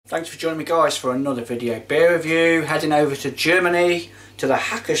Thanks for joining me guys for another video beer review. Heading over to Germany to the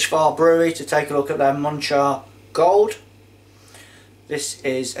Pschorr brewery to take a look at their Münchner Gold. This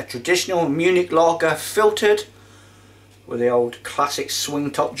is a traditional Munich lager filtered with the old classic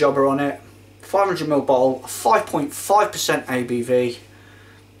swing top jobber on it. 500ml bottle, 5.5% ABV.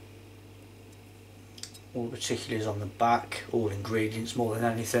 All the particulars on the back, all ingredients more than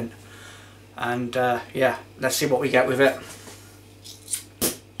anything. And yeah, let's see what we get with it.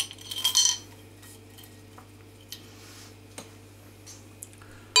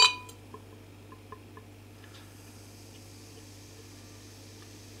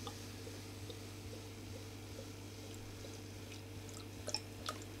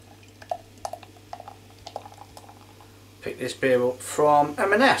 Picked this beer up from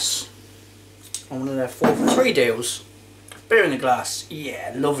M&S on one of their 4 for 3 deals. Beer in the glass,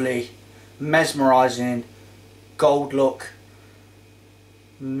 yeah, lovely, mesmerising, gold look,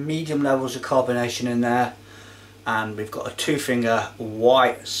 medium levels of carbonation in there, and we've got a 2-finger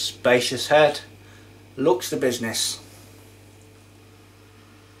white spacious head. Looks the business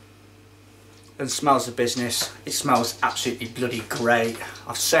and smells the business. It smells absolutely bloody great.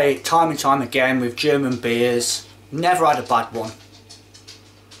 I say it time and time again with German beers, never had a bad one.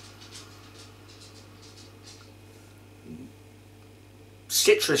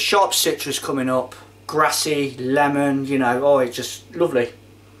 Citrus, sharp citrus coming up, grassy, lemon, you know, oh, it's just lovely.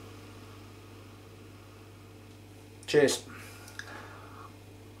 Cheers.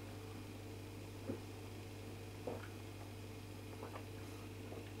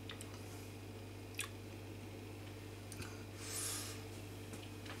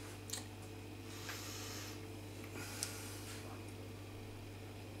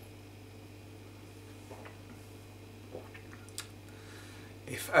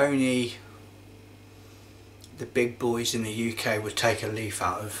 If only the big boys in the UK would take a leaf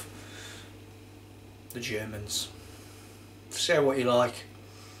out of the Germans. Say what you like,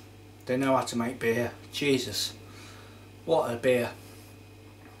 they know how to make beer. Jesus, what a beer.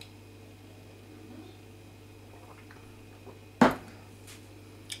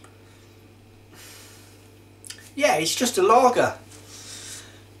 Yeah, it's just a lager,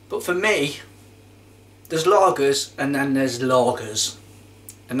 but for me there's lagers and then there's lagers,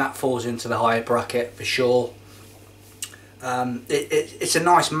 and that falls into the higher bracket for sure. It's a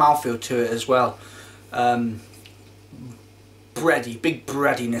nice mouthfeel to it as well. Bready, big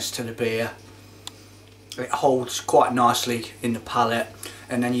breadiness to the beer. It holds quite nicely in the palate,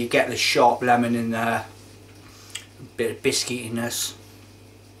 and then you get the sharp lemon in there, a bit of biscuitiness,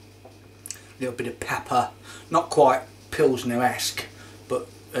 a little bit of pepper, not quite Pilsner-esque, but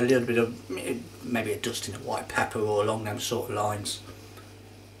a little bit of maybe a dusting of white pepper or along them sort of lines.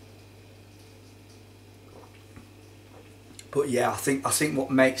 But yeah, I think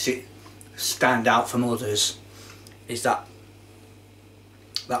what makes it stand out from others is that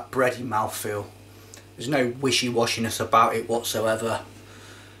bready mouthfeel. There's no wishy-washiness about it whatsoever.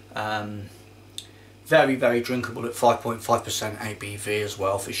 Very, very drinkable at 5.5% ABV as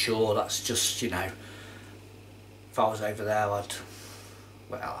well, for sure. That's just, you know, if I was over there,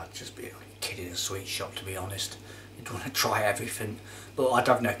 I'd just be a kid in a sweet shop, to be honest. You'd want to try everything, but I'd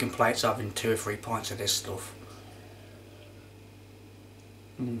have no complaints having 2 or 3 pints of this stuff.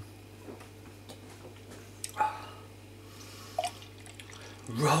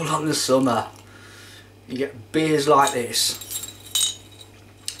 Roll on the summer. You get beers like this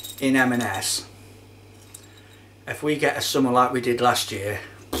in M&S. If we get a summer like we did last year,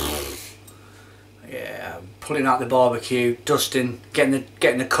 yeah, pulling out the barbecue, dusting, getting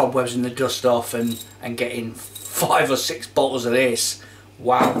the cobwebs and the dust off, and getting 5 or 6 bottles of this,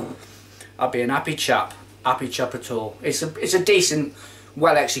 wow, I'd be an happy chap at all. It's a decent,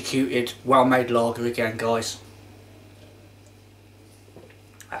 well executed, well made lager again, guys.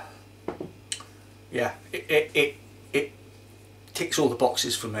 Yeah, it ticks all the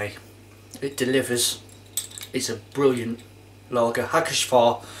boxes for me. It delivers. It's a brilliant lager.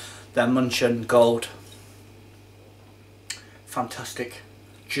 Pschorr, their Münchner Gold. Fantastic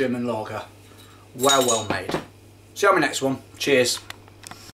German lager. Well made. See you on my next one. Cheers.